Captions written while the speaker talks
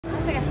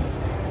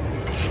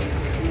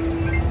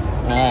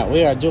Alright,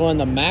 we are doing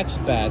the max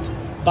bet.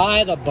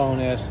 Buy the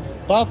bonus.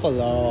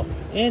 Buffalo.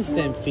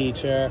 Instant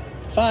feature.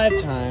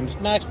 5 times.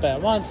 Max bet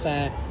 1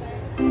 cent.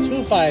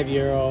 25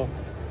 euro.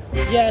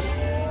 Yes.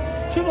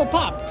 Triple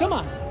pop. Come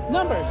on.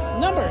 Numbers.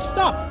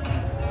 Stop.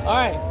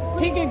 Alright.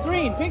 Pink and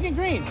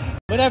green.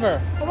 Whatever.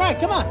 Alright,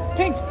 come on.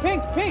 Pink.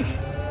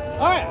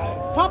 Alright.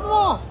 Pop them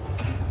all.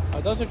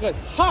 Oh, those are good.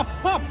 Pop.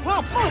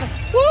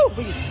 Woo!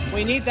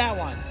 We need that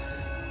one.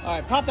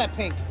 Alright, pop that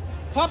pink.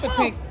 Pop the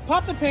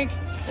pink.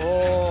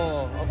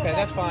 Oh, okay,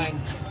 that's fine.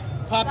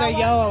 Pop that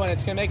yellow and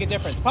it's going to make a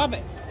difference. Pop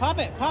it. Pop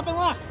and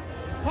lock.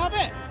 Pop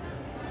it.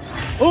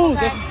 Ooh,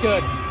 okay. This is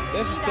good.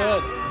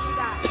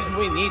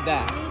 We need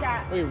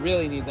that. We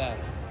really need that.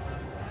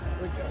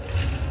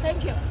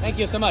 Thank you. Thank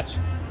you so much.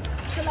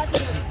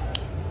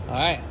 All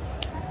right.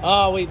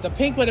 Oh, the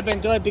pink would have been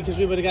good because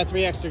we would have got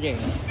 3 extra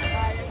games.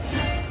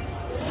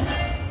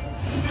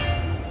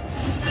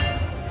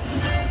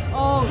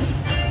 Oh.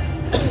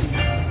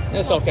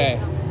 It's okay.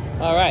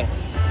 All right.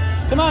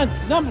 Come on.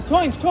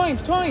 Coins.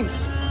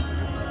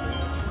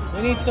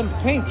 We need some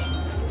pink.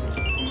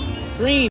 Green.